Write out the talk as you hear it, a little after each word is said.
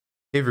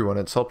Hey everyone,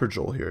 it's Helper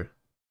Joel here.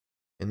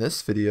 In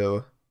this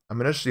video, I'm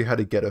going to show you how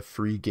to get a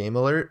free game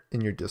alert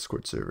in your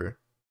Discord server.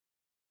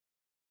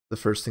 The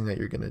first thing that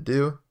you're going to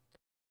do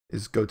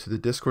is go to the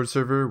Discord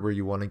server where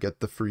you want to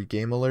get the free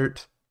game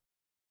alert.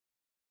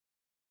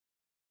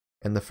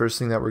 And the first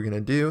thing that we're going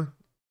to do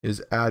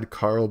is add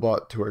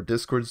Carlbot to our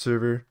Discord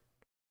server.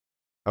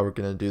 How we're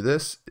going to do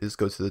this is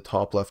go to the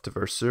top left of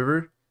our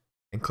server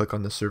and click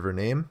on the server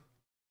name.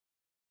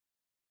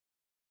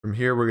 From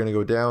here, we're going to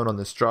go down on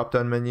this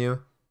drop-down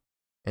menu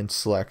and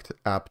select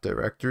App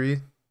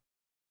Directory.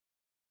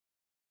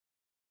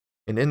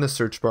 And in the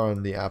search bar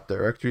on the App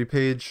Directory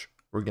page,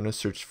 we're going to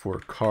search for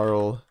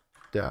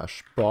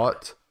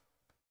Carl-bot,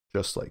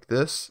 just like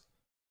this,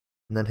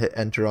 and then hit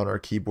enter on our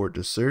keyboard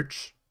to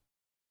search.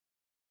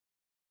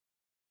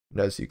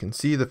 And as you can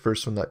see, the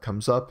first one that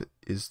comes up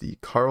is the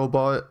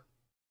Carlbot.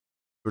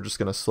 We're just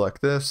going to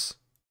select this.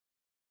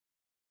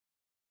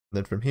 And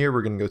then from here,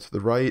 we're going to go to the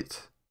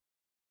right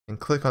and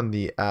click on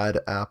the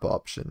Add App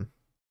option.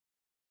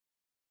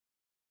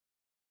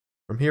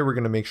 From here, we're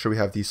going to make sure we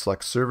have the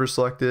select server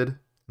selected,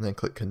 and then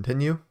click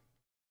continue.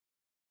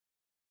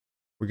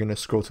 We're going to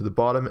scroll to the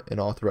bottom and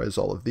authorize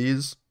all of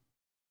these.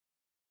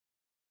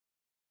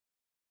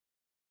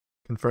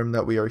 Confirm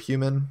that we are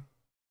human.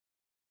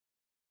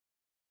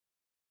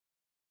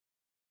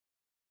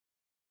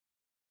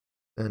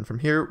 And from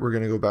here, we're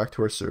going to go back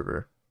to our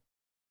server.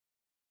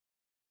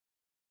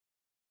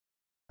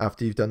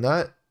 After you've done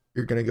that,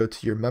 you're going to go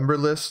to your member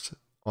list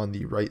on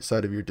the right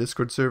side of your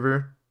Discord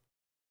server.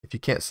 If you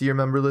can't see your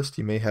member list,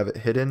 you may have it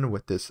hidden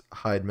with this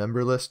hide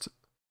member list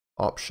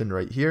option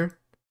right here.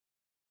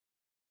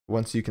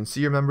 Once you can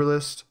see your member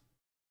list,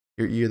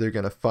 you're either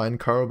going to find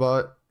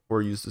Carlbot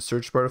or use the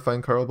search bar to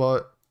find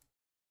Carlbot.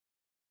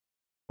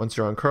 Once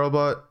you're on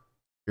Carlbot,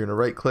 you're going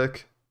to right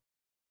click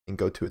and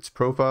go to its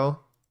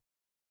profile.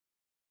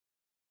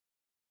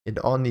 And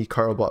on the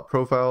Carlbot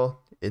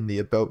profile, in the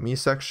About Me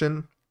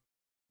section,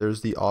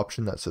 there's the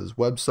option that says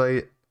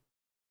website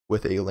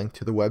with a link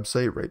to the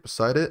website right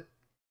beside it.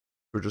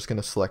 We're just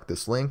going to select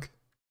this link.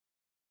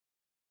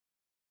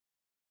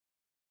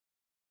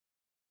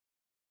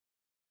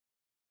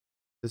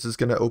 This is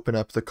going to open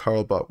up the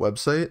Carlbot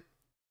website.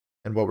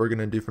 And what we're going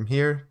to do from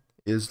here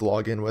is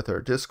log in with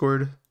our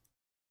Discord.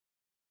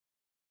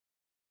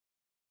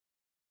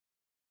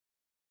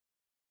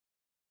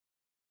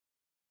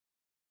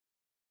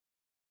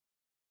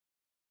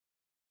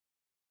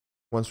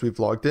 Once we've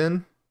logged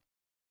in,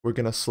 we're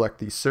going to select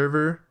the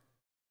server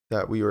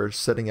that we were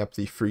setting up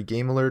the free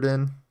game alert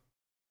in.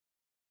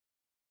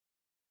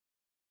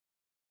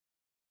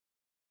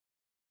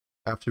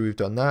 After we've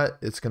done that,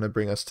 it's going to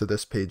bring us to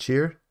this page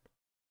here.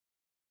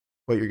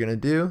 What you're going to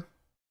do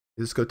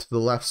is go to the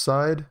left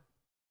side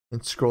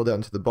and scroll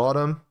down to the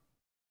bottom.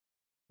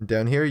 And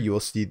down here, you will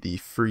see the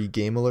free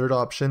game alert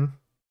option.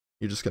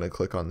 You're just going to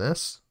click on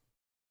this.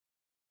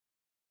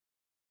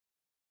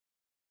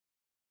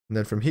 And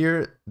then from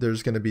here,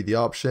 there's going to be the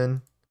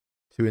option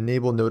to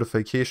enable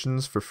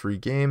notifications for free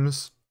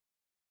games.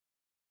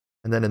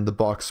 And then in the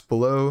box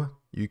below,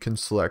 you can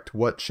select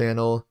what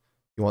channel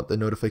you want the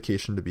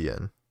notification to be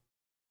in.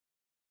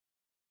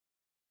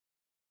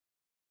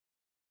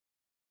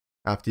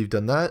 After you've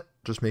done that,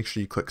 just make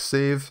sure you click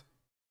save.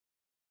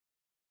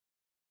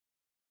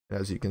 And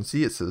as you can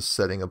see, it says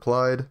setting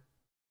applied.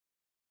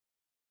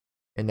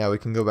 And now we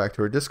can go back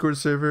to our Discord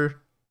server.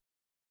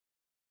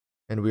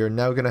 And we are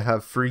now going to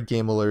have free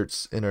game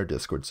alerts in our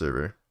Discord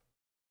server.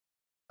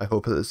 I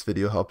hope that this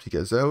video helped you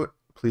guys out.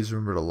 Please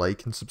remember to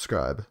like and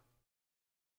subscribe.